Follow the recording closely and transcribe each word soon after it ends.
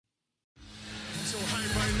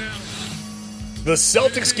The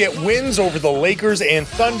Celtics get wins over the Lakers and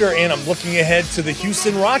Thunder, and I'm looking ahead to the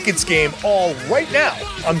Houston Rockets game all right now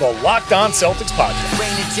on the Locked On Celtics podcast. Rain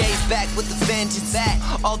and Jay's back with the vengeance.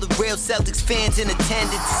 All the real Celtics fans in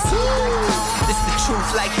attendance. This the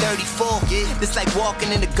truth like 34. This like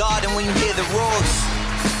walking in the garden when you hear the roars.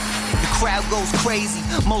 The crowd goes crazy.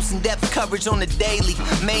 Most in-depth coverage on the daily.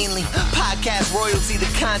 Mainly podcast royalty, the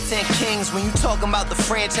content kings. When you talking about the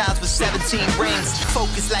franchise with 17 rings.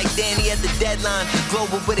 Focus like Danny at the deadline.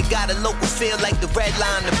 Global, but it got a local feel like the red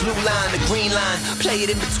line, the blue line, the green line. Play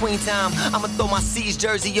it in between time. I'ma throw my C's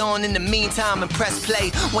jersey on in the meantime and press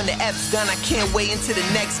play. When the F's done, I can't wait until the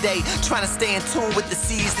next day. Trying to stay in tune with the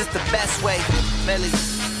C's, that's the best way. Melly.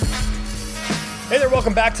 Hey there,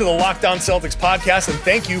 welcome back to the Locked On Celtics podcast, and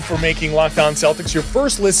thank you for making Locked On Celtics your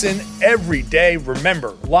first listen every day. Remember,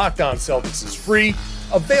 Locked On Celtics is free,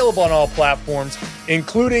 available on all platforms,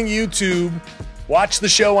 including YouTube. Watch the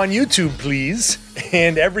show on YouTube, please,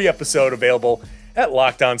 and every episode available at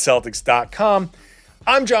LockedOnCeltics.com.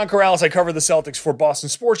 I'm John Corrales. I cover the Celtics for Boston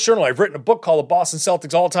Sports Journal. I've written a book called The Boston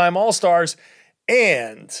Celtics All-Time All-Stars,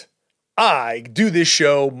 and I do this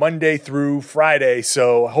show Monday through Friday,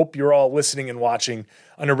 so I hope you're all listening and watching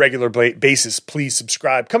on a regular basis. Please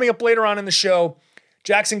subscribe. Coming up later on in the show,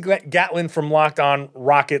 Jackson Gatlin from Locked On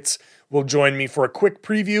Rockets will join me for a quick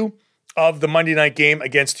preview of the Monday night game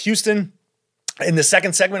against Houston. In the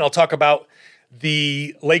second segment, I'll talk about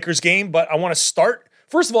the Lakers game, but I want to start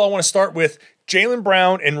with Jaylen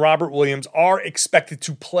Brown and Robert Williams are expected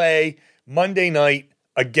to play Monday night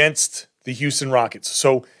against the Houston Rockets.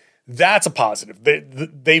 So that's a positive.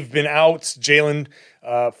 They've been out, Jaylen,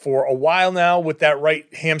 for a while now with that right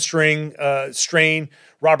hamstring strain.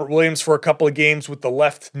 Robert Williams for a couple of games with the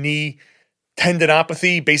left knee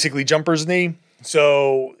tendinopathy, basically jumper's knee.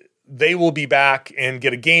 So they will be back and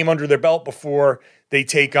get a game under their belt before they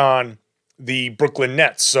take on the Brooklyn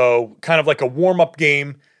Nets. So kind of like a warm-up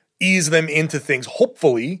game, ease them into things,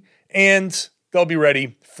 hopefully, and they'll be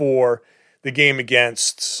ready for the game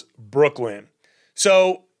against Brooklyn.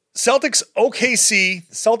 So Celtics, OKC,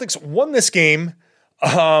 Celtics won this game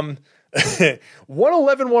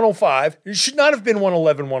 111-105. It should not have been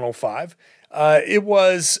 111-105. It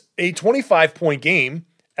was a 25-point game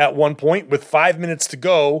at one point with 5 minutes to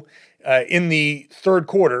go in the third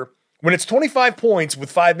quarter. When it's 25 points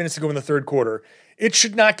with 5 minutes to go in the third quarter, it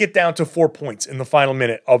should not get down to 4 points in the final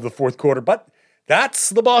minute of the fourth quarter. But that's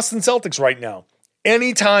the Boston Celtics right now.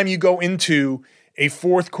 Anytime you go into a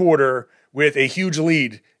fourth quarter with a huge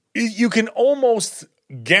lead, you can almost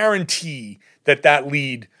guarantee that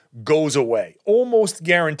lead goes away. Almost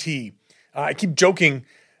guarantee. I keep joking.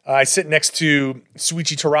 I sit next to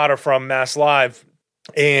Suichi Terada from Mass Live,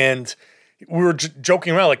 and we were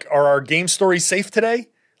joking around, like, are our game stories safe today?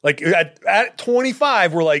 Like, at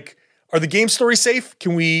 25, we're like, are the game stories safe?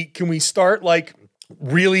 Can we start, like,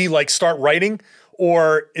 really, like, start writing?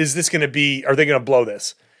 Or is this going to be, are they going to blow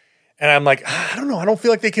this? And I'm like, I don't know. I don't feel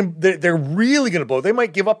like they're really going to blow. They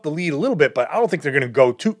might give up the lead a little bit, but I don't think they're going to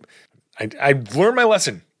go too. I've learned my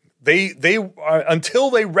lesson. They until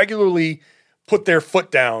they regularly put their foot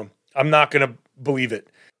down, I'm not going to believe it.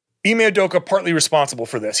 Ime Udoka partly responsible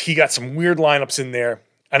for this. He got some weird lineups in there.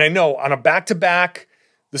 And I know on a back-to-back,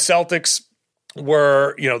 the Celtics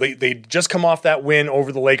were, they just come off that win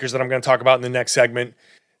over the Lakers that I'm going to talk about in the next segment.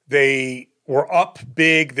 They were up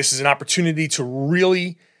big. This is an opportunity to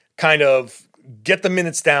really kind of get the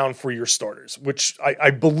minutes down for your starters, which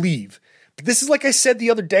I believe. But this is like I said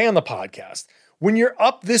the other day on the podcast. When you're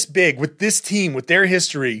up this big with this team, with their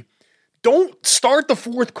history, don't start the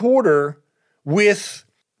fourth quarter with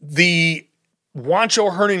the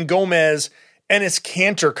Juancho Hernan-Gomez and his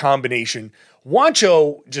Cantor combination.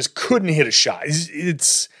 Juancho just couldn't hit a shot.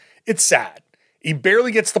 It's sad. He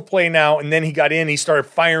barely gets to play now, and then he got in, he started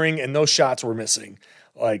firing, and those shots were missing.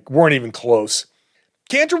 Like, weren't even close.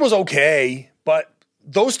 Cantor was okay, but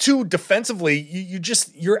those two defensively,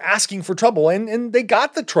 you're asking for trouble, and they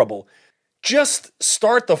got the trouble. Just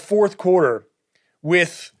start the fourth quarter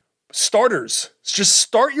with starters. Just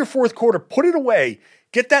start your fourth quarter, put it away,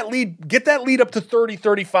 get that lead up to 30,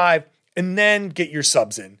 35, and then get your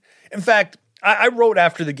subs in. In fact, I wrote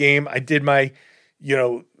after the game, I did my,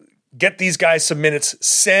 get these guys some minutes,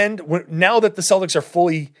 now that the Celtics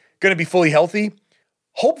are going to be fully healthy,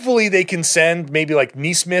 hopefully they can send maybe like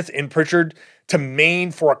Nesmith and Pritchard to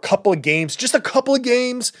Maine for a couple of games, just a couple of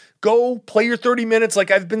games, go play your 30 minutes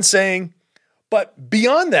like I've been saying. But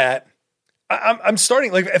beyond that, I'm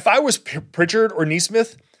starting, like if I was Pritchard or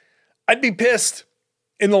Nesmith, I'd be pissed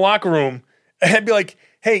in the locker room and I'd be like,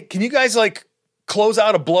 hey, can you guys like close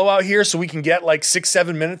out a blowout here so we can get like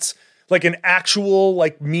 6-7 minutes? like an actual,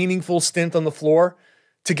 like meaningful stint on the floor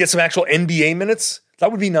to get some actual NBA minutes.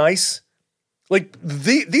 That would be nice. Like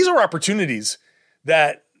these are opportunities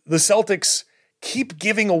that the Celtics keep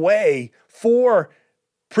giving away for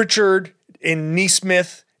Pritchard and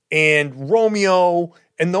Nesmith and Romeo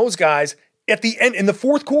and those guys at the end in the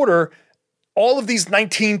fourth quarter. All of these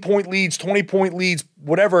 19-point leads, 20-point leads,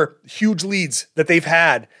 whatever huge leads that they've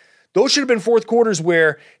had, those should have been fourth quarters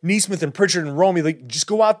where Nesmith and Pritchard and Romeo, like, just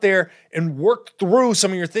go out there and work through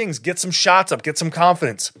some of your things, get some shots up, get some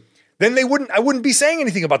confidence. Then I wouldn't be saying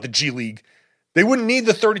anything about the G League. They wouldn't need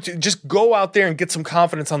the 32. Just go out there and get some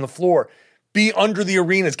confidence on the floor. Be under the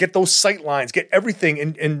arenas, get those sight lines, get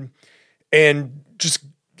everything, and just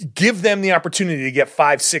give them the opportunity to get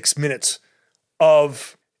 5-6 minutes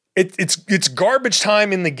of it. It's garbage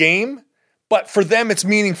time in the game, but for them it's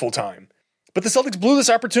meaningful time. But the Celtics blew this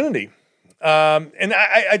opportunity, and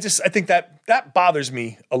I think that bothers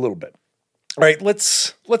me a little bit. All right,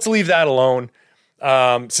 let's leave that alone,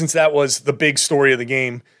 since that was the big story of the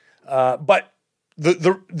game. But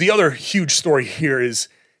the other huge story here is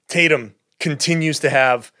Tatum continues to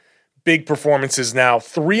have big performances now,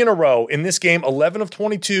 3 in a row in this game, 11 of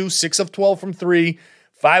 22, 6 of 12 from 3,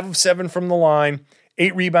 5 of 7 from the line,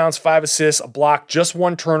 8 rebounds, 5 assists, a block, just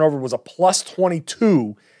 1 turnover, was a plus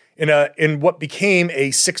 22 in what became a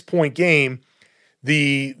 6-point game.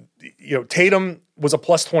 Tatum was a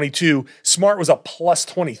plus 22, Smart was a plus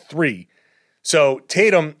 23. So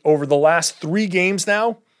Tatum over the last 3 games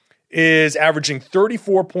now is averaging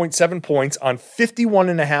 34.7 points on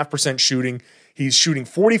 51.5% shooting. He's shooting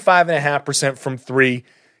 45.5% from 3.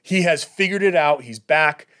 He has figured it out. He's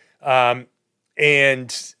back.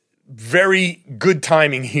 And very good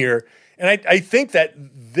timing here. And I think that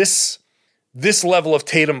this level of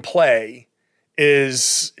Tatum play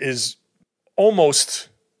is almost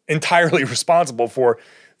entirely responsible for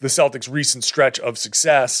the Celtics' recent stretch of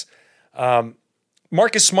success.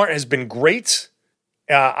 Marcus Smart has been great.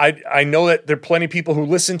 I know that there are plenty of people who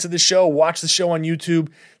listen to the show, watch the show on YouTube.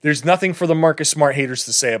 There's nothing for the Marcus Smart haters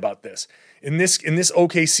to say about this. In this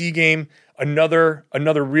OKC game, another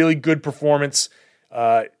really good performance.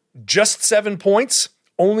 Just 7 points,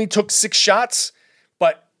 only took 6 shots,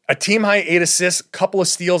 but a team high 8 assists, couple of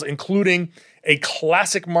steals, including a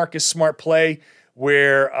classic Marcus Smart play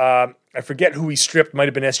where I forget who he stripped, might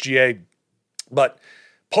have been SGA, but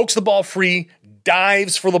pokes the ball free,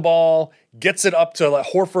 dives for the ball, gets it up to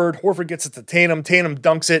Horford. Horford gets it to Tatum. Tatum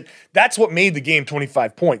dunks it. That's what made the game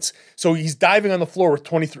 25 points. So he's diving on the floor with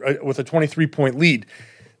a 23-point lead.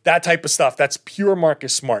 That type of stuff. That's pure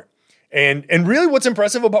Marcus Smart. And really what's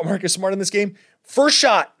impressive about Marcus Smart in this game, first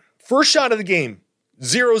shot of the game,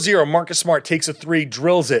 0-0. Marcus Smart takes a 3,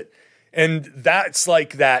 drills it. And that's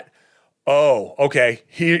like that, oh, okay,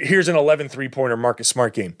 here's an 11 3-pointer Marcus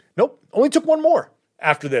Smart game. Nope, only took 1 more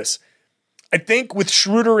after this. I think with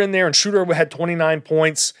Schroeder in there, and Schroeder had 29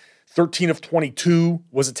 points, 13 of 22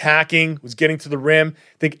 was attacking, was getting to the rim.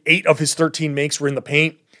 I think 8 of his 13 makes were in the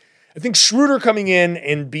paint. I think Schroeder coming in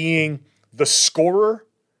and being the scorer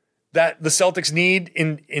that the Celtics need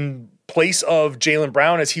in place of Jaylen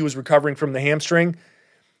Brown as he was recovering from the hamstring.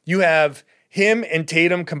 You have him and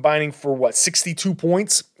Tatum combining for 62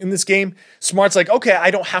 points in this game. Smart's like, okay,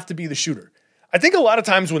 I don't have to be the shooter. I think a lot of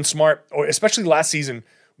times when Smart, or especially last season,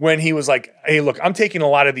 when he was like, hey, look, I'm taking a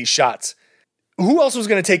lot of these shots. Who else was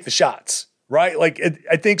going to take the shots, right? Like,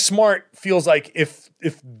 I think Smart feels like if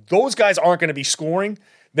those guys aren't going to be scoring,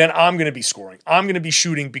 then I'm going to be scoring. I'm going to be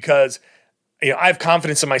shooting because I have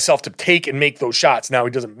confidence in myself to take and make those shots. Now,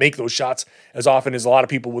 he doesn't make those shots as often as a lot of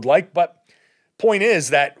people would like, but point is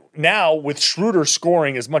that now with Schroeder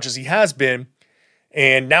scoring as much as he has been,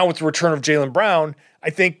 and now with the return of Jaylen Brown, I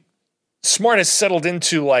think Smart has settled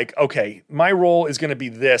into like, okay, my role is going to be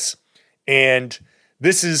this, and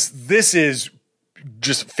this is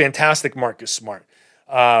just fantastic Marcus Smart.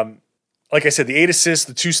 Like I said, the 8 assists,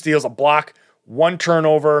 the 2 steals, a block, 1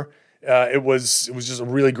 turnover. It was just a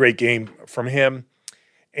really great game from him.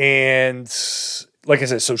 And like I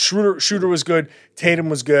said, so Schroeder was good, Tatum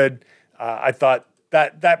was good. I thought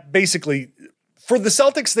that basically for the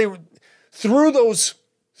Celtics, they were through those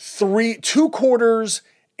 2 quarters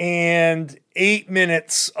and 8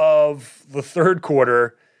 minutes of the third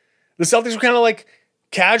quarter, the Celtics were kind of like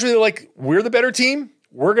casually like, we're the better team.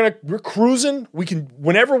 We're cruising. We can,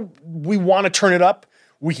 whenever we want to turn it up,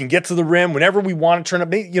 we can get to the rim. Whenever we want to turn up,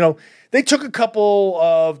 they took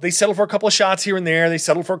they settled for a couple of shots here and there. They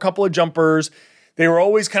settled for a couple of jumpers. They were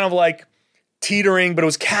always kind of like teetering, but it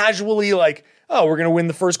was casually like, oh, we're going to win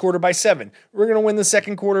the first quarter by 7. We're going to win the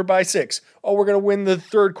second quarter by 6. Oh, we're going to win the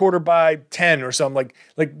third quarter by 10 or something.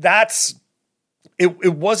 Like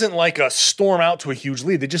it wasn't like a storm out to a huge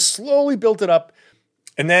lead. They just slowly built it up,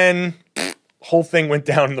 and then whole thing went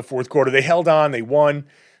down in the fourth quarter. They held on, they won,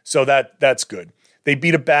 so that's good. They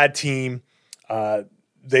beat a bad team.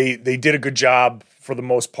 They did a good job for the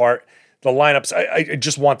most part. The lineups, I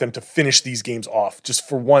just want them to finish these games off. Just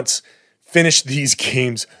for once, finish these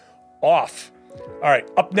games off. All right,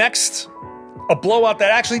 up next, a blowout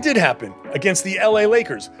that actually did happen against the LA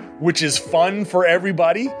Lakers, which is fun for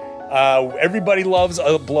everybody. Everybody loves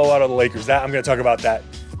a blowout of the Lakers. I'm going to talk about that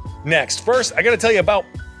next. First, I got to tell you about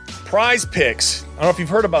Prize Picks. I don't know if you've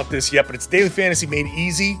heard about this yet, but it's daily fantasy made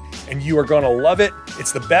easy, and you are going to love it.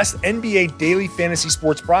 It's the best NBA daily fantasy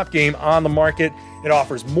sports prop game on the market. It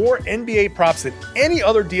offers more NBA props than any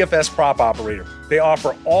other DFS prop operator. They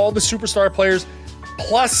offer all the superstar players,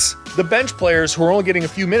 plus the bench players who are only getting a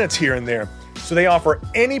few minutes here and there. So they offer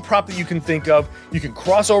any prop that you can think of. You can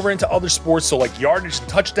cross over into other sports, so like yardage and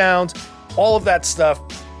touchdowns, all of that stuff.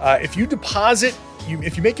 If you deposit,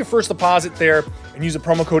 if you make your first deposit there and use the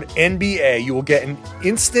promo code NBA, you will get an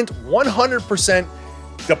instant 100%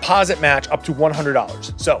 deposit match up to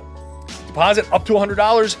 $100. So deposit up to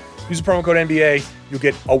 $100, use the promo code NBA, you'll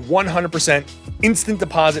get a 100% instant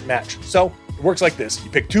deposit match. So it works like this.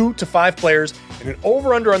 You pick 2 to 5 players and an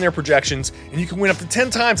over-under on their projections, and you can win up to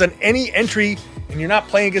 10 times on any entry, and you're not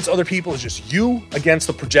playing against other people. It's just you against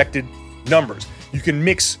the projected numbers. You can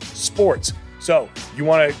mix sports. So you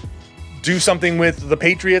want to do something with the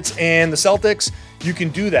Patriots and the Celtics, you can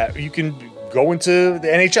do that. You can go into the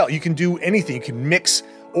NHL. You can do anything. You can mix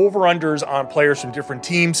over-unders on players from different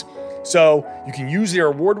teams. So you can use their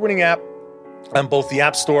award-winning app on both the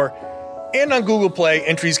App Store and on Google Play.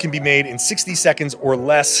 Entries can be made in 60 seconds or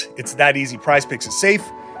less. It's that easy. Prize Picks is safe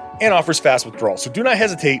and offers fast withdrawal. So do not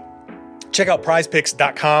hesitate. Check out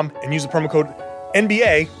prizepicks.com and use the promo code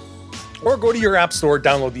NBA, or go to your App Store,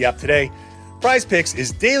 download the app today. Prize Picks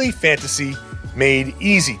is daily fantasy made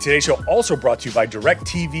easy. Today's show also brought to you by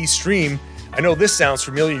DirecTV Stream. I know this sounds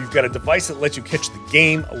familiar. You've got a device that lets you catch the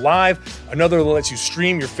game live, another that lets you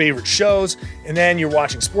stream your favorite shows, and then you're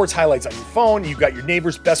watching sports highlights on your phone. You've got your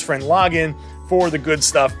neighbor's best friend login for the good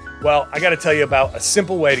stuff. Well, I got to tell you about a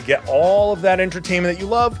simple way to get all of that entertainment that you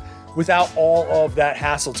love without all of that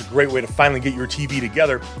hassle. It's a great way to finally get your TV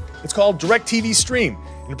together. It's called DirecTV Stream,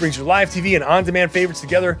 and it brings your live TV and on-demand favorites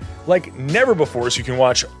together like never before, so you can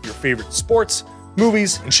watch your favorite sports,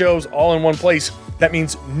 movies, and shows all in one place. That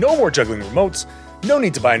means no more juggling remotes, no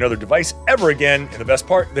need to buy another device ever again, and the best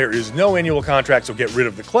part, there is no annual contract, so get rid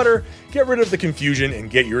of the clutter, get rid of the confusion,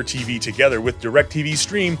 and get your TV together with DirecTV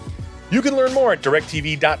Stream. You can learn more at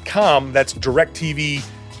directtv.com. That's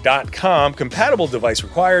directtv.com. Compatible device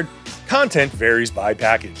required. Content varies by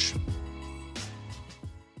package.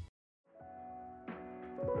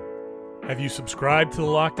 Have you subscribed to the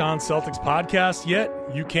Locked On Celtics podcast yet?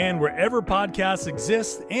 You can wherever podcasts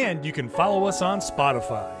exist, and you can follow us on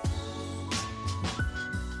Spotify.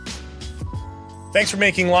 Thanks for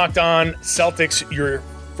making Locked On Celtics your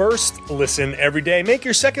first listen every day. Make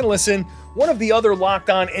your second listen one of the other Locked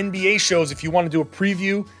On NBA shows. If you want to do a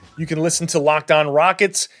preview, you can listen to Locked On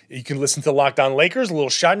Rockets. You can listen to Locked On Lakers, a little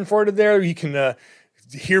schadenfreude there. You can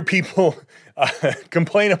hear people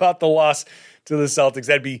complain about the loss to the Celtics.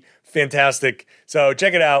 That'd be fantastic. So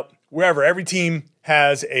check it out wherever. Every team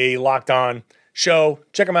has a Locked On show.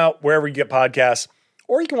 Check them out wherever you get podcasts,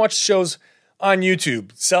 or you can watch the shows on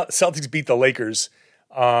YouTube. Celtics beat the Lakers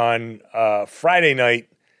on Friday night,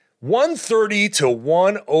 130 to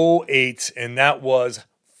 108, and that was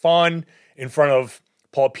fun in front of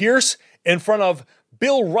Paul Pierce, in front of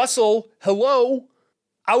Bill Russell. Hello.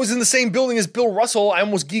 I was in the same building as Bill Russell. I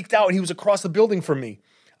almost geeked out, and he was across the building from me.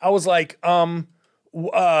 I was like, what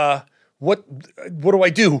do I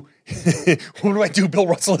do? What do I do? Bill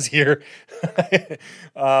Russell is here.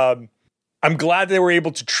 I'm glad they were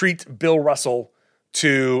able to treat Bill Russell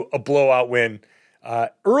to a blowout win.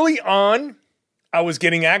 Early on, I was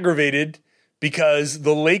getting aggravated because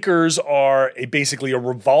the Lakers are basically a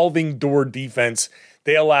revolving door defense.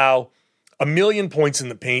 They allow 1 million points in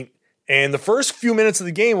the paint. And the first few minutes of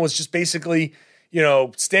the game was just basically,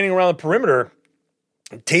 standing around the perimeter.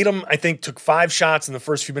 Tatum, I think, took 5 shots in the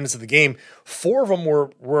first few minutes of the game. 4 of them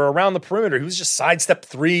were around the perimeter. He was just sidestep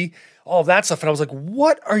 3, all of that stuff. And I was like,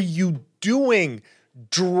 what are you doing?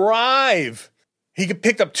 Drive. He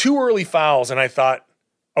picked up 2 early fouls, and I thought,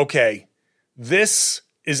 okay, this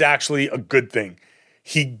is actually a good thing.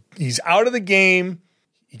 He's out of the game.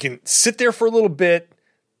 He can sit there for a little bit.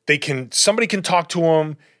 Somebody can talk to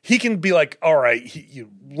him. He can be like, all right,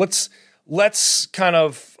 let's kind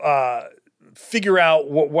of figure out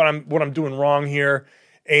what I'm doing wrong here.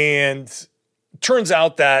 And turns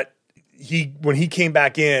out that when he came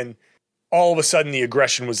back in, all of a sudden the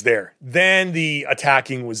aggression was there. Then the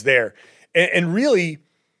attacking was there. And really,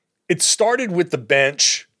 it started with the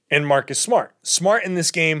bench and Marcus Smart. Smart in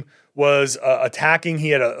this game was attacking.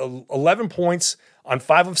 He had 11 points on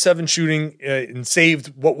 5 of 7 shooting and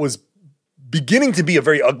saved what was beginning to be a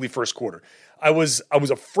very ugly first quarter. I was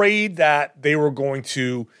afraid that they were going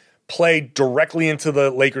to play directly into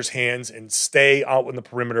the Lakers' hands and stay out in the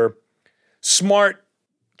perimeter. Smart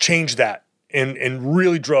changed that and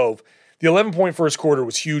really drove. The 11-point first quarter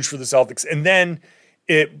was huge for the Celtics, and then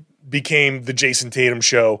it became the Jason Tatum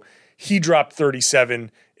show. He dropped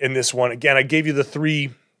 37 in this one. Again, I gave you the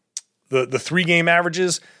three game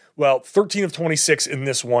averages. Well, 13 of 26 in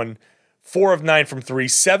this one, 4 of 9 from 3,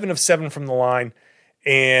 7 of 7 from the line,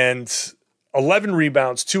 and 11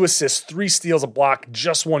 rebounds, 2 assists, 3 steals, a block,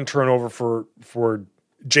 just 1 turnover for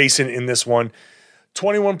Jason in this one.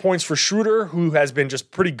 21 points for Schroeder, who has been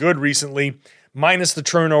just pretty good recently, minus the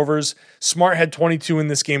turnovers. Smart had 22 in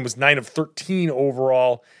this game, was 9 of 13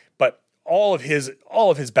 overall, but all of his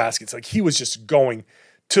baskets, like he was just going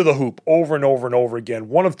to the hoop over and over and over again.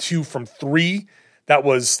 1 of 2 from 3. That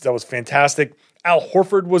was fantastic. Al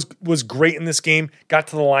Horford was great in this game. Got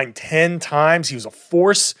to the line 10 times. He was a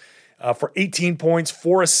force for 18 points,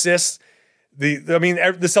 4 assists. The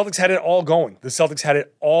Celtics had it all going. The Celtics had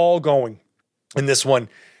it all going in this one.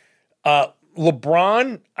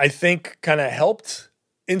 LeBron, I think, kind of helped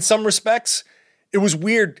in some respects. It was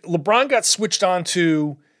weird. LeBron got switched on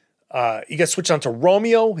to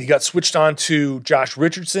Romeo. He got switched on to Josh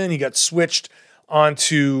Richardson. He got switched on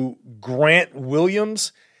to Grant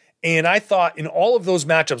Williams. And I thought in all of those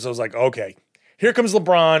matchups, I was like, okay, here comes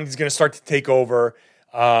LeBron. He's going to start to take over.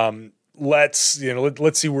 Let's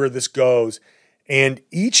see where this goes. And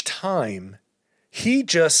each time he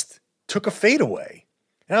just took a fadeaway.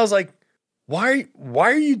 And I was like, why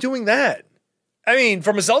are you doing that? I mean,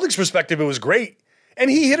 from a Celtics perspective, it was great.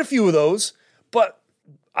 And he hit a few of those, but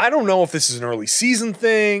I don't know if this is an early season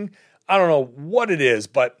thing. I don't know what it is,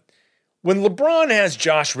 but when LeBron has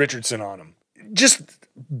Josh Richardson on him, just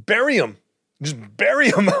bury him. Just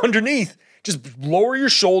bury him underneath. Just lower your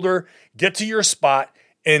shoulder, get to your spot,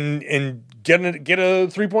 and get a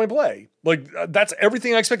 3-point play. Like, that's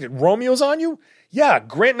everything I expected. Romeo's on you? Yeah,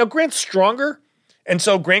 Grant's stronger, and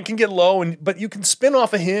so Grant can get low, but you can spin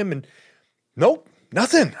off of him, and nope,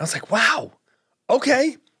 nothing. I was like, wow,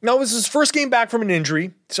 okay. Now, it was his first game back from an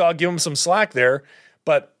injury, so I'll give him some slack there,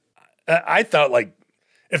 but I thought, like,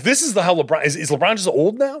 if this is how LeBron is LeBron just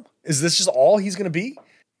old now? Is this just all he's going to be?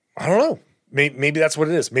 I don't know. Maybe that's what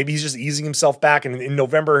it is. Maybe he's just easing himself back, and in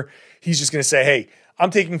November, he's just going to say, hey,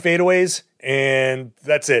 I'm taking fadeaways, and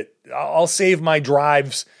that's it. I'll save my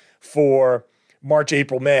drives for March,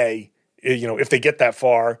 April, May, if they get that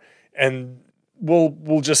far, and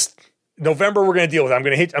we'll just November we're going to deal with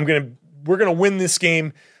it. We're going to win this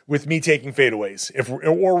game with me taking fadeaways,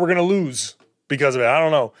 or we're going to lose because of it. I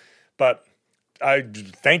don't know, but I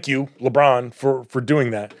thank you, LeBron, for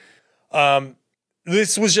doing that.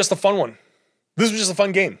 This was just a fun one. This was just a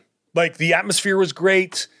fun game. Like, the atmosphere was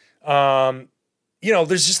great.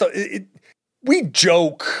 There's just we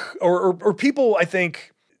joke or people, I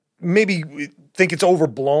think, maybe think it's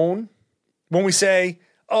overblown when we say,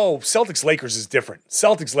 oh, Celtics Lakers is different.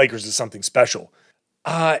 Celtics Lakers is something special.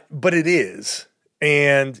 But it is.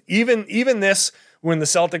 And even this, when the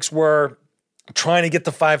Celtics were trying to get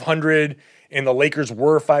to 500 and the Lakers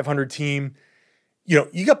were a 500 team,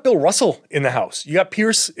 you got Bill Russell in the house. You got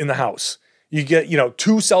Pierce in the house. You get,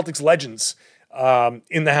 2 Celtics legends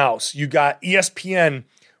in the house. You got ESPN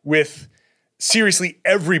with seriously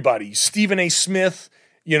everybody. Stephen A. Smith,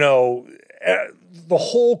 the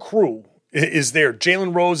whole crew is there.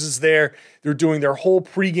 Jalen Rose is there. They're doing their whole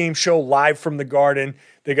pregame show live from the Garden.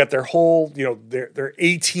 They got their whole, their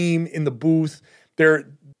A team in the booth.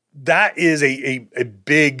 That is a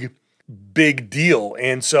big, big deal.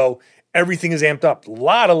 And so everything is amped up. A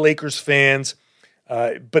lot of Lakers fans,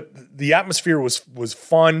 but the atmosphere was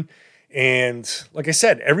fun. And like I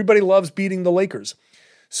said, everybody loves beating the Lakers.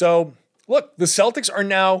 So look, the Celtics are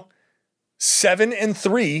now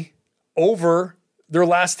 7-3 over their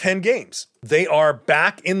last 10 games. They are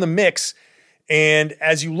back in the mix. And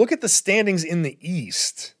as you look at the standings in the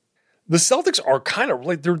East, the Celtics are kind of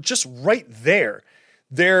like, they're just right there.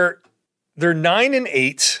 They're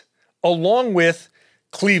 9-8, along with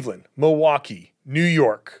Cleveland, Milwaukee, New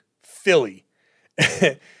York, Philly.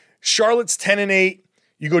 Charlotte's 10-8.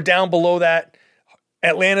 You go down below that,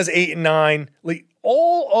 Atlanta's 8-9. Like,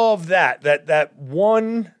 all of that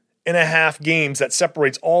 1.5 games that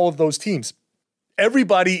separates all of those teams,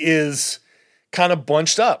 everybody is kind of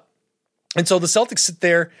bunched up. And so the Celtics sit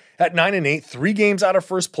there at 9-8, 3 games out of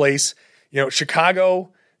first place. You know,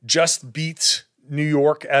 Chicago just beat New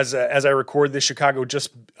York as I record this. Chicago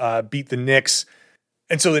just beat the Knicks.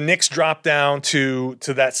 And so the Knicks drop down to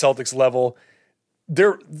that Celtics level.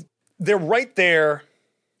 They're right there,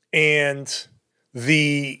 and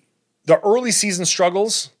the early season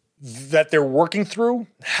struggles that they're working through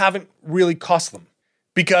haven't really cost them.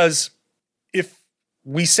 Because if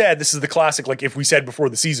we said, this is the classic, like if we said before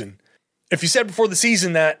the season, if you said before the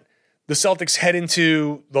season that the Celtics head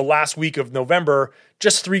into the last week of November,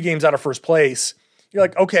 just 3 games out of first place, you're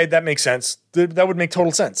like, okay, that makes sense. That would make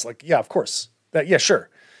total sense. Like, yeah, of course. Yeah, sure.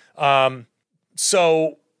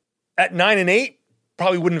 So at 9-8,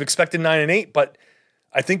 probably wouldn't have expected 9-8, but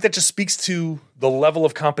I think that just speaks to the level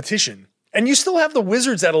of competition. And you still have the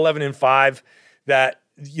Wizards at 11-5 that,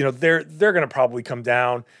 you know, they're going to probably come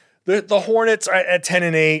down. The Hornets are at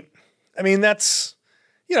 10-8. I mean, that's,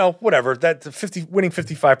 you know, whatever. That winning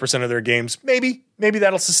 55% of their games, maybe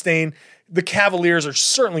that'll sustain. The Cavaliers are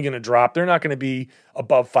certainly going to drop. They're not going to be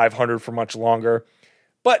above 500 for much longer.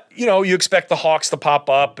 But, you know, you expect the Hawks to pop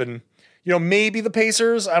up, and, you know, maybe the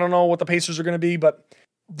Pacers. I don't know what the Pacers are going to be, but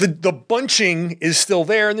the bunching is still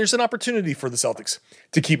there, and there's an opportunity for the Celtics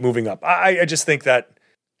to keep moving up. I just think that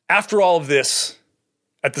after all of this,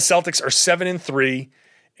 the Celtics are 7-3,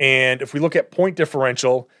 and if we look at point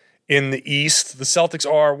differential in the East, the Celtics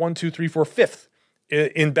are 5th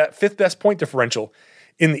in fifth best point differential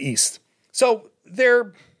in the East. So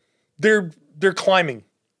they're climbing.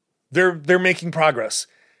 They're making progress.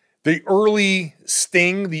 The early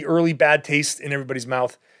sting, the early bad taste in everybody's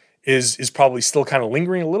mouth is probably still kind of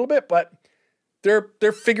lingering a little bit, but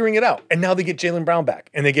they're figuring it out. And now they get Jaylen Brown back,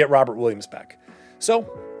 and they get Robert Williams back. So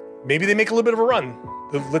maybe they make a little bit of a run.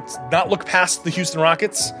 Let's not look past the Houston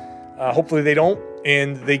Rockets. Hopefully they don't,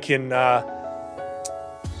 and they can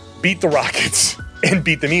beat the Rockets and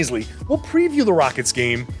beat them easily. We'll preview the Rockets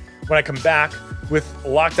game when I come back with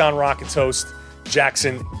Locked On Rockets host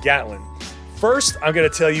Jackson Gatlin. First, I'm going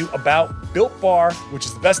to tell you about Built Bar, which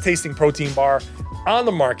is the best tasting protein bar on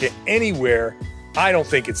the market anywhere. I don't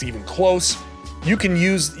think it's even close. You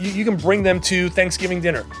can bring them to Thanksgiving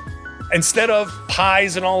dinner. Instead of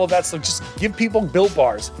pies and all of that stuff, just give people Built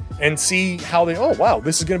Bars and see how oh, wow,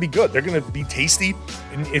 this is going to be good. They're going to be tasty.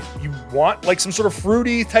 And if you want like some sort of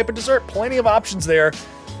fruity type of dessert, plenty of options there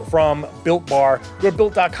from Built Bar. Go to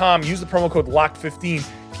Built.com, use the promo code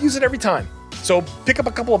LOCKED15. Use it every time. So pick up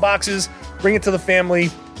a couple of boxes, bring it to the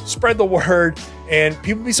family, spread the word, and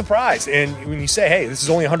people be surprised. And when you say, hey, this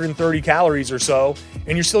is only 130 calories or so,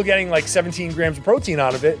 and you're still getting like 17 grams of protein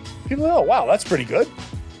out of it, people go, oh, wow, that's pretty good.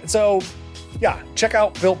 And so, yeah, check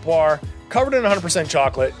out Built Bar, covered in 100%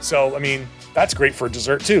 chocolate. So, I mean, that's great for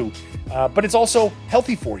dessert too. But it's also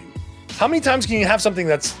healthy for you. How many times can you have something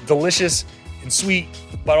that's delicious and sweet,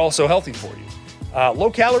 but also healthy for you?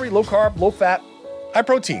 Low calorie, low carb, low fat, high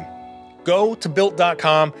protein. Go to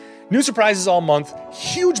Built.com. New surprises all month.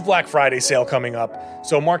 Huge Black Friday sale coming up.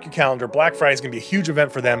 So mark your calendar. Black Friday is going to be a huge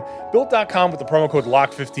event for them. Built.com with the promo code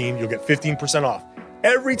LOCKED15. You'll get 15% off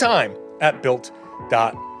every time at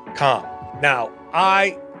Built.com. Now,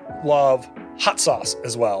 I love hot sauce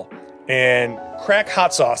as well. And Crack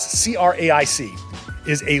Hot Sauce, CRAIC,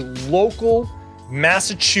 is a local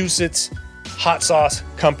Massachusetts hot sauce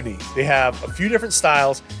company. They have a few different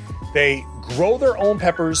styles. They grow their own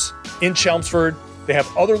peppers in Chelmsford. They have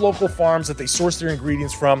other local farms that they source their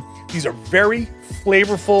ingredients from. These are very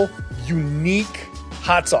flavorful, unique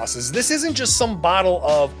hot sauces. This isn't just some bottle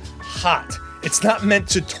of hot. It's not meant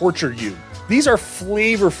to torture you. These are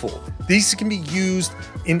flavorful. These can be used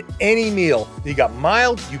in any meal. You got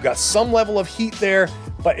mild, you got some level of heat there,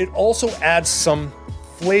 but it also adds some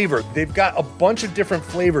flavor. They've got a bunch of different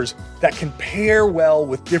flavors that can pair well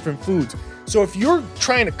with different foods. So if you're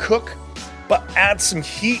trying to cook, but add some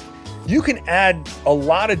heat, you can add a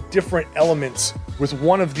lot of different elements with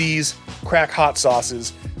one of these Crack hot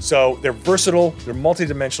sauces. So they're versatile, they're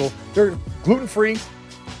multidimensional, they're gluten-free.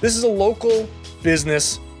 This is a local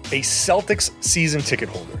business, a Celtics season ticket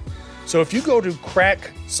holder. So if you go to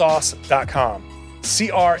cracksauce.com,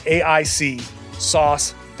 CRAIC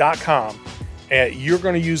sauce.com, and you're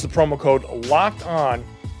going to use the promo code LOCKED ON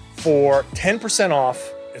for 10%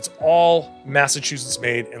 off. It's all Massachusetts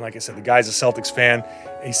made. And like I said, the guy's a Celtics fan,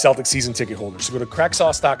 a Celtics season ticket holder. So go to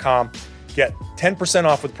cracksauce.com, get 10%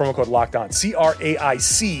 off with promo code LOCKED ON,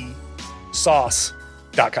 CRAIC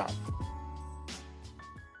sauce.com.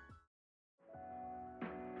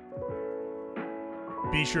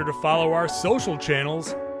 Be sure to follow our social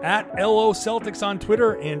channels at LO Celtics on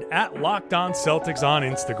Twitter and at Locked On Celtics on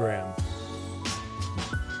Instagram.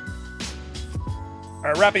 All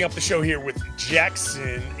right, wrapping up the show here with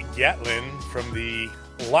Jackson Gatlin from the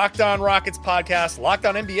Locked On Rockets podcast, Locked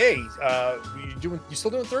On NBA. You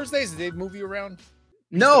still doing Thursdays? Did they move you around?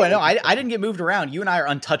 No, I didn't get moved around. You and I are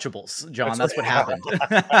untouchables, John. That's what happened.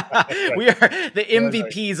 Right. We are the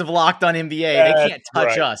MVPs of Locked On NBA. They can't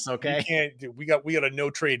touch us, okay? We got a no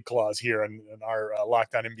trade clause here in our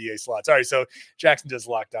Locked On NBA slots. All right, so Jackson does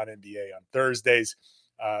Locked On NBA on Thursdays.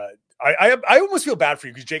 I almost feel bad for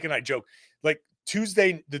you because Jake and I joke, like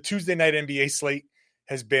the Tuesday night NBA slate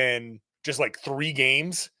has been just like 3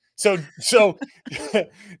 games. So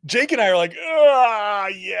Jake and I are like,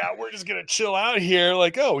 yeah, we're just going to chill out here.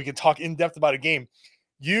 Like, we can talk in depth about a game.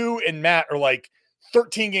 You and Matt are like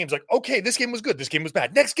 13 games. Like, okay, this game was good. This game was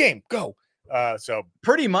bad. Next game, go. So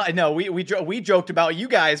pretty much, no, we joked about you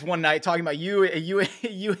guys one night talking about you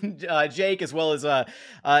and Jake, as well as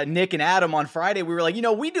Nick and Adam on Friday. We were like,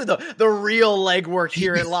 we do the real legwork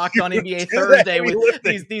here at Locked On NBA Thursday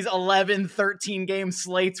with these 11, 13 game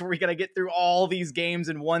slates where we got to get through all these games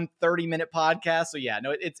in one 30-minute podcast. So yeah,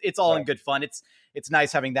 no, it's all in good fun. It's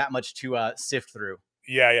nice having that much to sift through.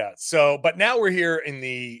 Yeah. So, but now we're here in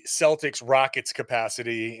the Celtics Rockets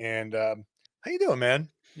capacity, and how you doing, man?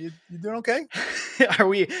 You doing okay? Are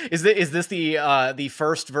we? Is this the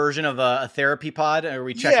first version of a therapy pod? Are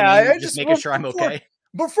we checking in, just making sure I'm okay?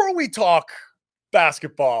 Before we talk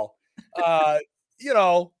basketball,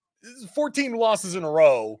 14 losses in a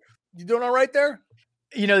row. You doing all right there?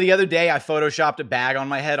 The other day I photoshopped a bag on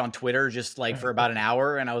my head on Twitter just like for about an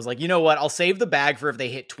hour. And I was like, you know what? I'll save the bag for if they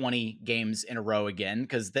hit 20 games in a row again.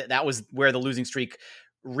 Cause that was where the losing streak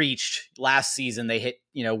reached last season. They hit,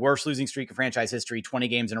 worst losing streak in franchise history, 20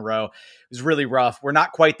 games in a row. It was really rough. We're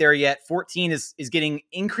not quite there yet. 14 is getting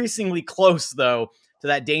increasingly close though to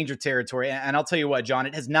that danger territory. And I'll tell you what, John,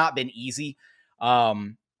 it has not been easy.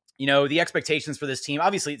 The expectations for this team,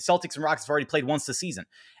 obviously Celtics and Rockets have already played once this season.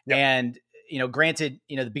 Yep. And, granted,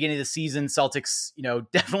 the beginning of the season, Celtics,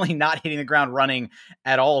 definitely not hitting the ground running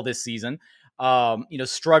at all this season.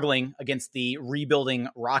 Struggling against the rebuilding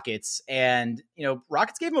Rockets, and,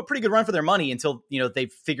 Rockets gave them a pretty good run for their money until, they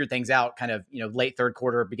figured things out kind of, late third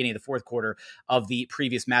quarter, beginning of the fourth quarter of the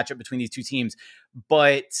previous matchup between these two teams.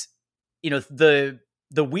 But,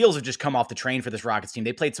 the wheels have just come off the train for this Rockets team.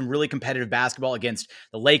 They played some really competitive basketball against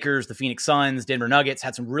the Lakers, the Phoenix Suns, Denver Nuggets,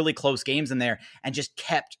 had some really close games in there and just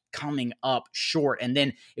kept coming up short. And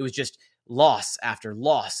then it was just loss after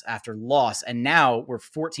loss after loss. And now we're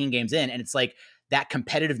 14 games in, and it's like that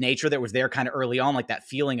competitive nature that was there kind of early on, like that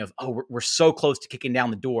feeling of, we're so close to kicking down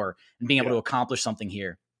the door and being able to accomplish something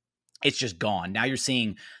here. It's just gone. Now you're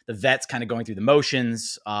seeing the vets kind of going through the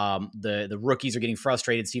motions. The rookies are getting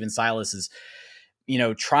frustrated. Steven Silas is,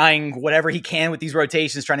 trying whatever he can with these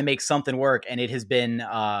rotations, trying to make something work. And it has been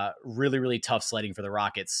really, really tough sledding for the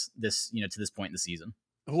Rockets to this point in the season.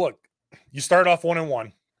 Look, you started off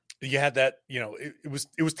 1-1. You had that, it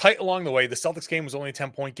was tight along the way. The Celtics game was only a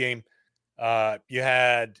 10-point game. You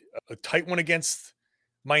had a tight one against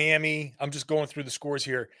Miami. I'm just going through the scores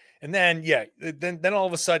here. And then, then all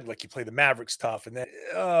of a sudden, like, you play the Mavericks tough, and then,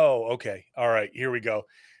 okay. All right, here we go.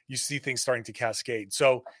 You see things starting to cascade.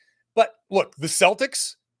 So, but look, the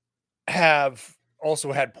Celtics have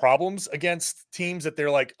also had problems against teams that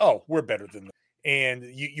they're like, we're better than them. And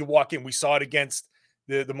you walk in, we saw it against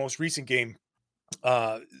the most recent game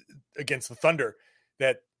against the Thunder,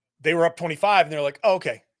 that they were up 25 and they're like,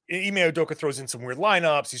 okay. Ime Udoka throws in some weird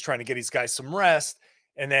lineups. He's trying to get these guys some rest.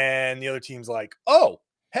 And then the other team's like,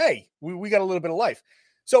 hey, we got a little bit of life.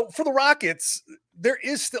 So for the Rockets, there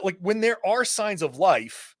is still, like, when there are signs of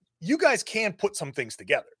life, you guys can put some things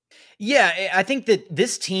together. Yeah, I think that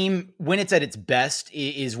this team, when it's at its best,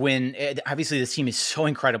 is when, obviously this team is so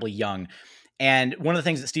incredibly young. And one of the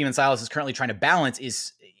things that Steven Silas is currently trying to balance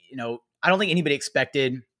is, I don't think anybody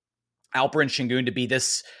expected Alperen Şengün to be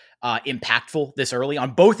this impactful this early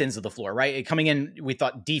on both ends of the floor, right? Coming in, we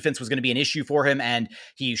thought defense was going to be an issue for him, and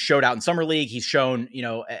he showed out in summer league. He's shown,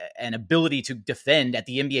 an ability to defend at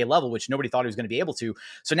the NBA level, which nobody thought he was going to be able to.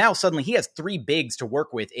 So now suddenly he has 3 bigs to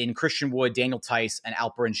work with in Christian Wood, Daniel Tice, and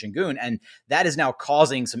Alperen Şengün, and that is now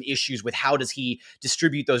causing some issues with how does he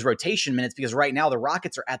distribute those rotation minutes, because right now the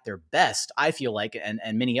Rockets are at their best, I feel like, and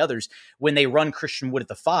many others, when they run Christian Wood at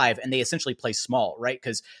the 5 and they essentially play small, right?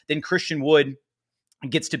 Because then Christian Wood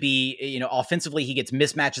gets to be, offensively, he gets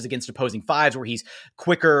mismatches against opposing 5s where he's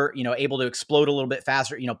quicker, able to explode a little bit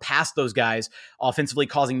faster, past those guys, offensively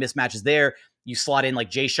causing mismatches there. You slot in like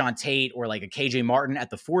Jayshawn Tate or like a KJ Martin at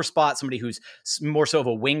the 4 spot, somebody who's more so of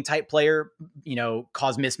a wing type player,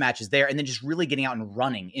 cause mismatches there. And then just really getting out and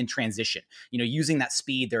running in transition, using that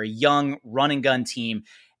speed. They're a young run and gun team.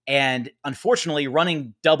 And unfortunately,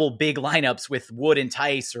 running double big lineups with Wood and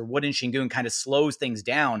Tice or Wood and Şengün kind of slows things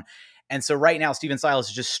down. And so right now, Steven Silas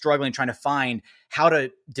is just struggling trying to find how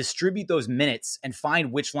to distribute those minutes and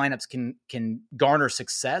find which lineups can garner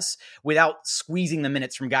success without squeezing the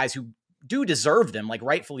minutes from guys who do deserve them, like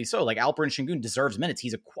rightfully so. Like Alperen Şengün deserves minutes.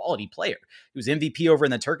 He's a quality player. He was MVP over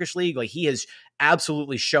in the Turkish league. Like he has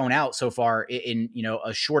absolutely shown out so far in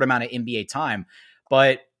a short amount of NBA time.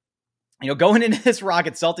 But going into this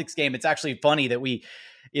Rockets Celtics game, it's actually funny that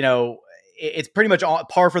it's pretty much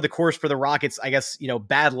par for the course for the Rockets. I guess,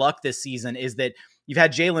 bad luck this season is that you've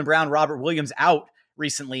had Jaylen Brown, Robert Williams out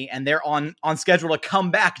recently, and they're on schedule to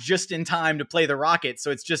come back just in time to play the Rockets.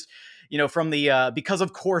 So it's just, from the because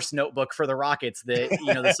of course notebook for the Rockets that,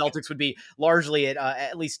 the Celtics would be largely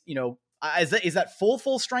at least, is that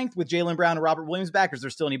full strength with Jaylen Brown and Robert Williams back, or is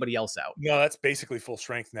there still anybody else out? No, that's basically full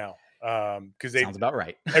strength now. Because sounds about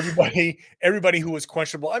right. everybody who was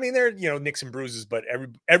questionable. I mean, they're nicks and bruises, but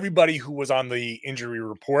everybody who was on the injury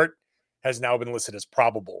report has now been listed as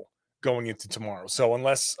probable going into tomorrow. So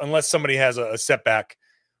unless somebody has a setback,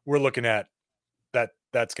 we're looking at that.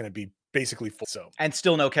 That's going to be basically full. So and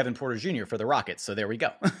still no Kevin Porter Jr. for the Rockets. So there we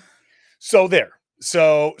go. So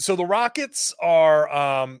the Rockets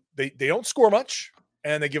are they don't score much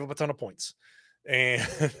and they give up a ton of points, and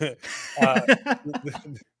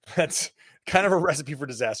that's kind of a recipe for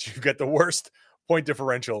disaster. You've got the worst point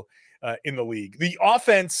differential in the league. The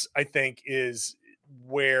offense, I think, is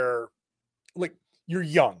where like you're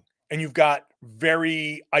young and you've got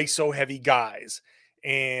very ISO heavy guys,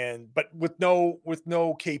 but with no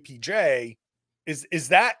KPJ, is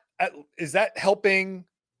that helping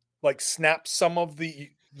like snap some of the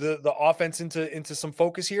offense into some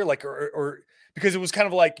focus here, like or because it was kind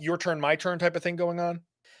of like your turn, my turn type of thing going on.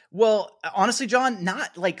 Well, honestly, John,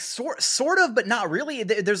 not like sort of, but not really.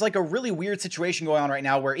 There's like a really weird situation going on right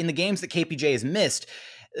now where in the games that KPJ has missed,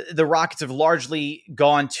 the Rockets have largely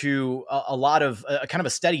gone to a lot of kind of a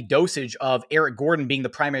steady dosage of Eric Gordon being the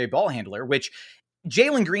primary ball handler, which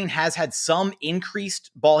Jalen Green has had some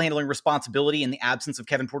increased ball handling responsibility in the absence of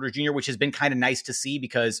Kevin Porter Jr., which has been kind of nice to see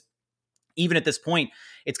because even at this point,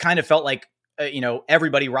 it's kind of felt like,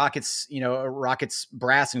 everybody Rockets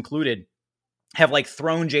brass included, have like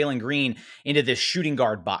thrown Jalen Green into this shooting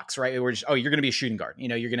guard box, right? We're just, you're going to be a shooting guard.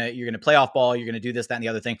 You're going to play off ball. You're going to do this, that, and the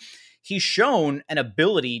other thing. He's shown an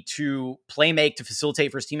ability to play make, to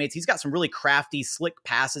facilitate for his teammates. He's got some really crafty, slick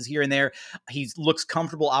passes here and there. He looks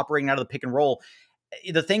comfortable operating out of the pick and roll.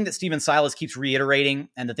 The thing that Steven Silas keeps reiterating,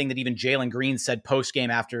 and the thing that even Jalen Green said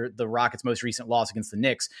post-game after the Rockets' most recent loss against the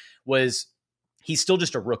Knicks, was he's still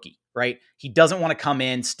just a rookie, right? He doesn't want to come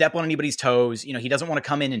in, step on anybody's toes. He doesn't want to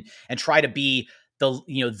come in and try to be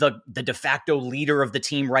the de facto leader of the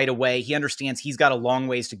team right away. He understands he's got a long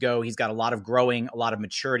ways to go. He's got a lot of growing, a lot of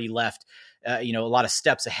maturity left, a lot of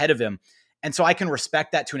steps ahead of him. And so I can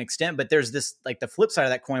respect that to an extent, but there's this, like the flip side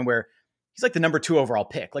of that coin where he's like the number 2 overall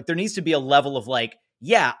pick. Like there needs to be a level of like,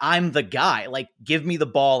 yeah, I'm the guy. Like give me the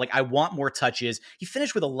ball. Like I want more touches. He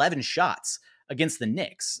finished with 11 shots against the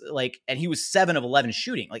Knicks, and he was 7 of 11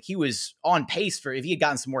 shooting. Like he was on pace for, if he had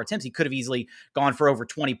gotten some more attempts, he could have easily gone for over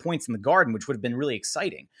 20 points in the Garden, which would have been really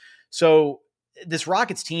exciting. So this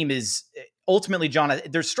Rockets team is ultimately, John,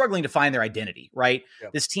 they're struggling to find their identity, right? Yeah.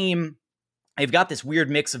 This team, they've got this weird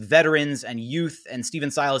mix of veterans and youth, and Steven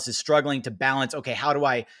Silas is struggling to balance, okay, how do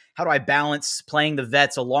I balance playing the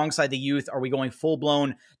vets alongside the youth? Are we going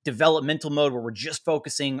full-blown developmental mode where we're just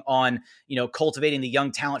focusing on, cultivating the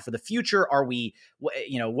young talent for the future? Are we,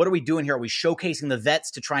 what are we doing here? Are we showcasing the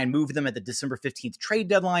vets to try and move them at the December 15th trade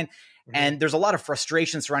deadline? Mm-hmm. And there's a lot of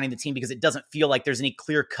frustration surrounding the team because it doesn't feel like there's any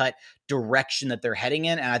clear-cut direction that they're heading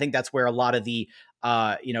in. And I think that's where a lot of the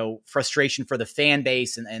frustration for the fan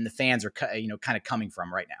base and the fans are, kind of coming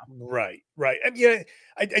from right now. Right. And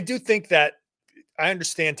I do think that I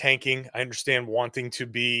understand tanking. I understand wanting to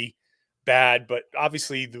be bad, but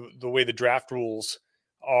obviously the way the draft rules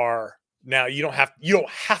are now, you don't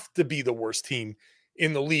have to be the worst team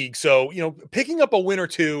in the league. So, picking up a win or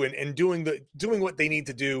two and doing what they need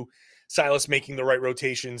to do, Silas making the right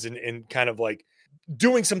rotations and kind of like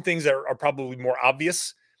doing some things that are probably more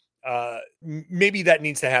obvious. Maybe that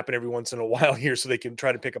needs to happen every once in a while here so they can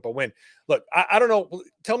try to pick up a win. Look, I don't know.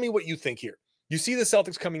 Tell me what you think here. You see the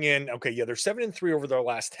Celtics coming in. Okay. Yeah. They're 7-3 over their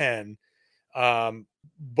last 10.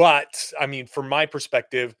 But I mean, from my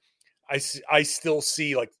perspective, I still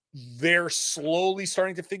see like they're slowly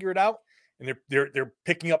starting to figure it out and they're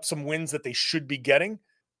picking up some wins that they should be getting.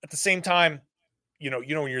 At the same time, when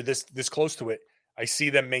you're this close to it, I see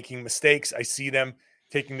them making mistakes. I see them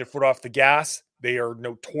taking their foot off the gas. They are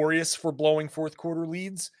notorious for blowing fourth quarter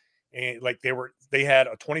leads. And like they were they had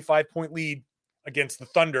a 25-point lead against the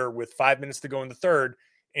Thunder with 5 minutes to go in the third,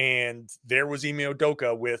 and there was Ime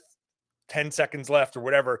Udoka with 10 seconds left or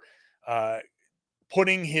whatever,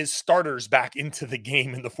 putting his starters back into the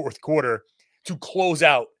game in the fourth quarter to close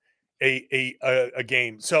out a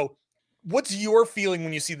game. So what's your feeling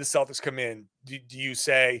when you see the Celtics come in? Do you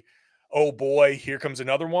say, oh boy, here comes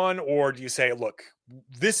another one? Or do you say, look,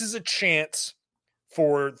 this is a chance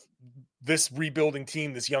for this rebuilding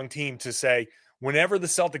team, this young team, to say, whenever the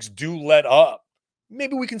Celtics do let up,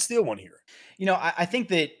 maybe we can steal one here? I think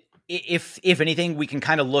that if anything, we can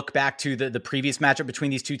kind of look back to the previous matchup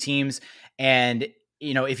between these two teams. And,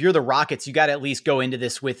 if you're the Rockets, you got to at least go into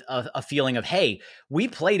this with a feeling of, hey, we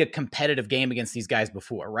played a competitive game against these guys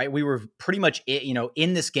before, right? We were pretty much,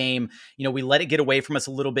 in this game, we let it get away from us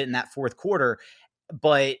a little bit in that fourth quarter,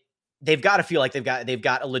 but they've got to feel like they've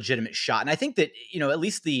got a legitimate shot. And I think that, at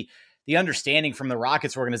least the understanding from the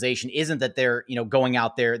Rockets organization isn't that they're, going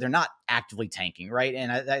out there, they're not actively tanking, right?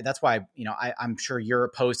 And that's why, I'm sure you're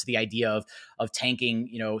opposed to the idea of tanking,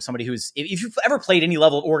 somebody who's, if you've ever played any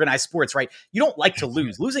level of organized sports, right, you don't like to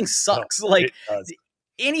lose. Losing sucks. Like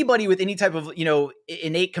anybody with any type of,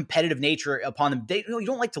 innate competitive nature upon them, you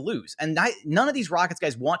don't like to lose. And none of these Rockets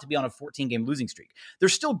guys want to be on a 14-game losing streak. They're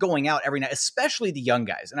still going out every night, especially the young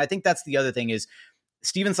guys. And I think that's the other thing is,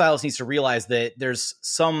 Stephen Silas needs to realize that there's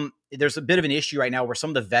a bit of an issue right now where some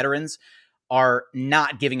of the veterans are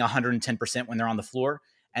not giving 110% when they're on the floor.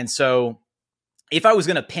 And so if I was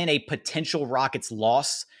going to pin a potential Rockets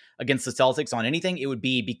loss against the Celtics on anything, it would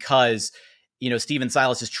be because, Stephen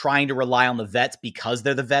Silas is trying to rely on the vets because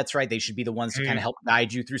they're the vets, right? They should be the ones to kind of help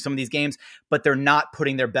guide you through some of these games, but they're not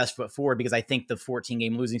putting their best foot forward because I think the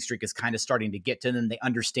 14-game losing streak is kind of starting to get to them. They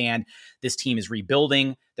understand this team is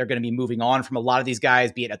rebuilding. They're going to be moving on from a lot of these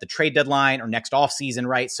guys, be it at the trade deadline or next offseason,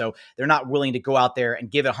 right? So they're not willing to go out there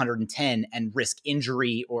and give it 110 and risk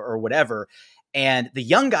injury or whatever. And the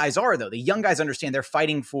young guys are, though. The young guys understand they're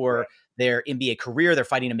fighting for their NBA career. They're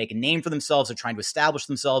fighting to make a name for themselves. They're trying to establish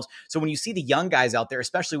themselves. So when you see the young guys out there,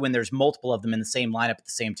 especially when there's multiple of them in the same lineup at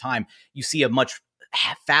the same time, you see a much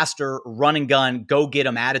faster run and gun, go get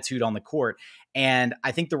them attitude on the court. And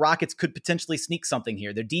I think the Rockets could potentially sneak something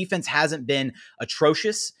here. Their defense hasn't been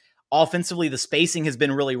atrocious. Offensively, the spacing has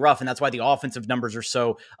been really rough, and that's why the offensive numbers are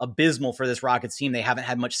so abysmal for this Rockets team. They haven't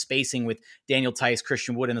had much spacing with Daniel Tice,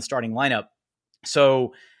 Christian Wood in the starting lineup.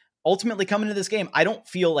 So ultimately coming into this game, I don't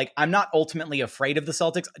feel like I'm not ultimately afraid of the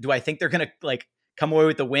Celtics. Do I think they're going to come away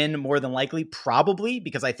with the win? More than likely, probably,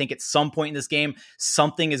 because I think at some point in this game,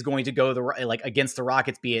 something is going to go against the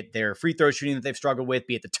Rockets, be it their free throw shooting that they've struggled with,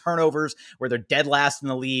 be it the turnovers where they're dead last in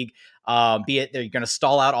the league, be it they're going to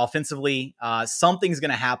stall out offensively. Something's going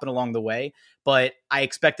to happen along the way, but I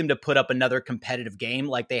expect them to put up another competitive game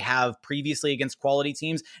like they have previously against quality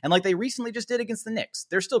teams and like they recently just did against the Knicks.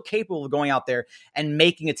 They're still capable of going out there and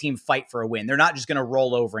making a team fight for a win. They're not just going to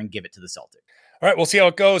roll over and give it to the Celtics. All right, we'll see how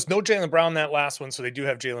it goes. No Jaylen Brown that last one, so they do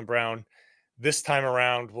have Jaylen Brown this time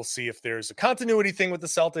around. We'll see if there's a continuity thing with the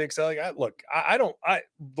Celtics. The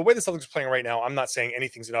way the Celtics are playing right now, I'm not saying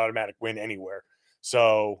anything's an automatic win anywhere.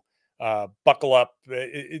 So buckle up.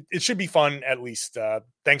 It should be fun at least.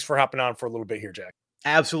 Thanks for hopping on for a little bit here, Jack.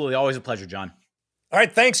 Absolutely. Always a pleasure, John. All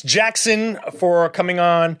right, thanks, Jackson, for coming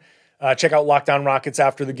on. Check out Locked On Rockets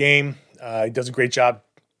after the game. He does a great job.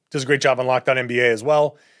 Does a great job on Locked On NBA as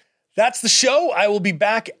well. That's the show. I will be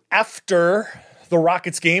back after the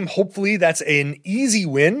Rockets game. Hopefully that's an easy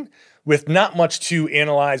win with not much to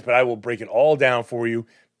analyze, but I will break it all down for you.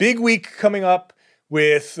 Big week coming up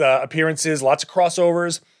with appearances, lots of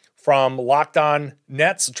crossovers from Locked On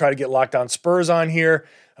Nets. I'll try to get Locked On Spurs on here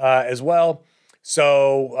as well.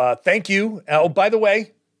 So thank you. Oh, by the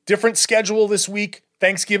way, different schedule this week.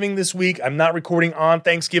 Thanksgiving this week. I'm not recording on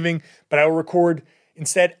Thanksgiving, but I will record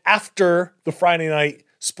instead after the Friday night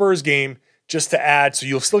Spurs game just to add. So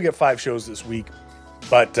you'll still get 5 shows this week,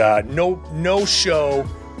 but no show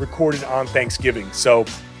recorded on Thanksgiving. So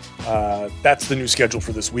that's the new schedule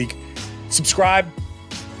for this week. Subscribe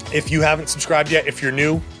if you haven't subscribed yet. If you're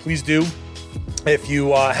new, please do. If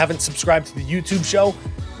you haven't subscribed to the YouTube show,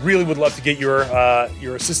 really would love to get your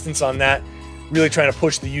assistance on that. Really trying to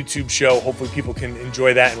push the YouTube show. Hopefully people can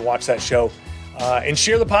enjoy that and watch that show. And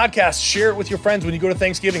share the podcast. Share it with your friends when you go to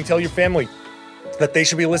Thanksgiving. Tell your family that they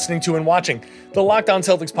should be listening to and watching the Locked On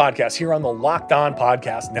Celtics podcast here on the Locked On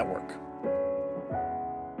Podcast Network.